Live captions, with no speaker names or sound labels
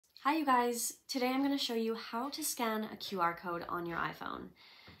Hi you guys! Today I'm going to show you how to scan a QR code on your iPhone.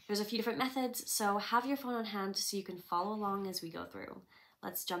 There's a few different methods, so have your phone on hand so you can follow along as we go through.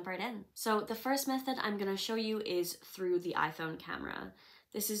 Let's jump right in. So the first method I'm going to show you is through the iPhone camera.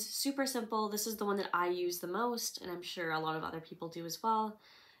 This is super simple. This is the one that I use the most, and I'm sure a lot of other people do as well.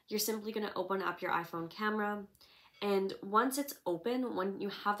 You're simply going to open up your iPhone camera, and once it's open, when you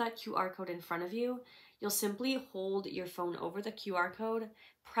have that QR code in front of you, you'll simply hold your phone over the QR code,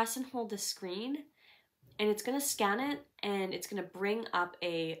 press and hold the screen, and it's going to scan it, and it's going to bring up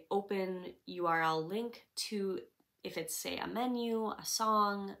a open URL link to, if it's say a menu, a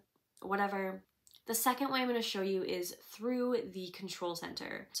song, whatever. The second way I'm going to show you is through the control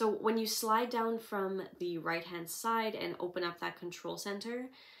center. So when you slide down from the right hand side and open up that control center,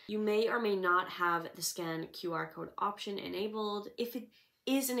 you may or may not have the scan QR code option enabled. If it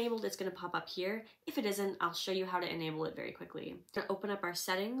is enabled, it's going to pop up here. If it isn't, I'll show you how to enable it very quickly. We're going to open up our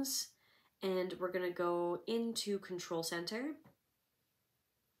settings and we're going to go into Control Center.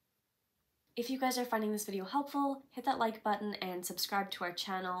 If you guys are finding this video helpful, hit that like button and subscribe to our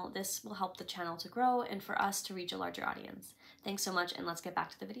channel. This will help the channel to grow and for us to reach a larger audience. Thanks so much, and let's get back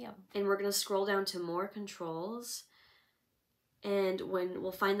to the video. And we're going to scroll down to More Controls. And when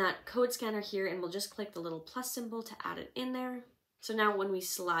we'll find that code scanner here, and we'll just click the little plus symbol to add it in there. So now when we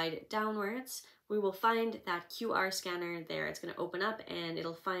slide downwards, we will find that QR scanner there. It's going to open up and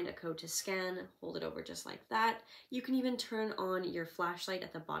it'll find a code to scan. Hold it over just like that. You can even turn on your flashlight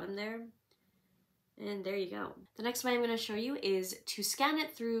at the bottom there. And there you go. The next way I'm going to show you is to scan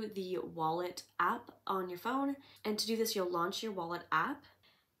it through the Wallet app on your phone. And to do this, you'll launch your Wallet app.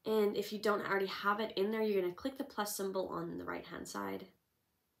 And if you don't already have it in there, you're going to click the plus symbol on the right hand side.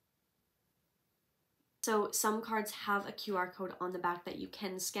 So some cards have a QR code on the back that you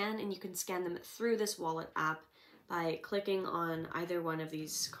can scan, and you can scan them through this Wallet app by clicking on either one of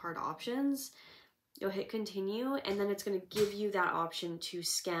these card options. You'll hit continue, and then it's going to give you that option to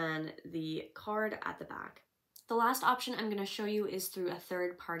scan the card at the back. The last option I'm going to show you is through a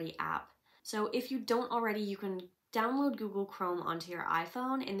third-party app. So if you don't already, you can download Google Chrome onto your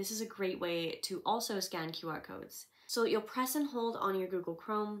iPhone, and this is a great way to also scan QR codes. So you'll press and hold on your Google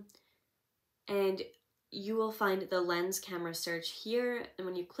Chrome, and you will find the lens camera search here, and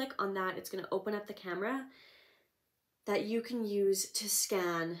when you click on that, it's going to open up the camera that you can use to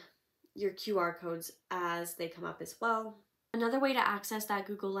scan your QR codes as they come up as well. Another way to access that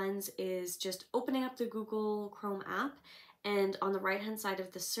Google Lens is just opening up the Google Chrome app, and on the right hand side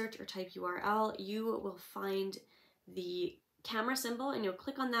of the search or type URL, you will find the camera symbol, and you'll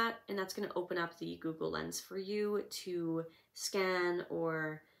click on that, and that's going to open up the Google Lens for you to scan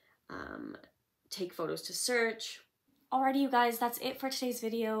or take photos to search. Alrighty you guys, that's it for today's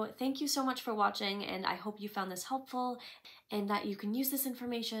video. Thank you so much for watching, and I hope you found this helpful and that you can use this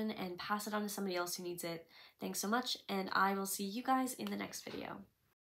information and pass it on to somebody else who needs it. Thanks so much, and I will see you guys in the next video.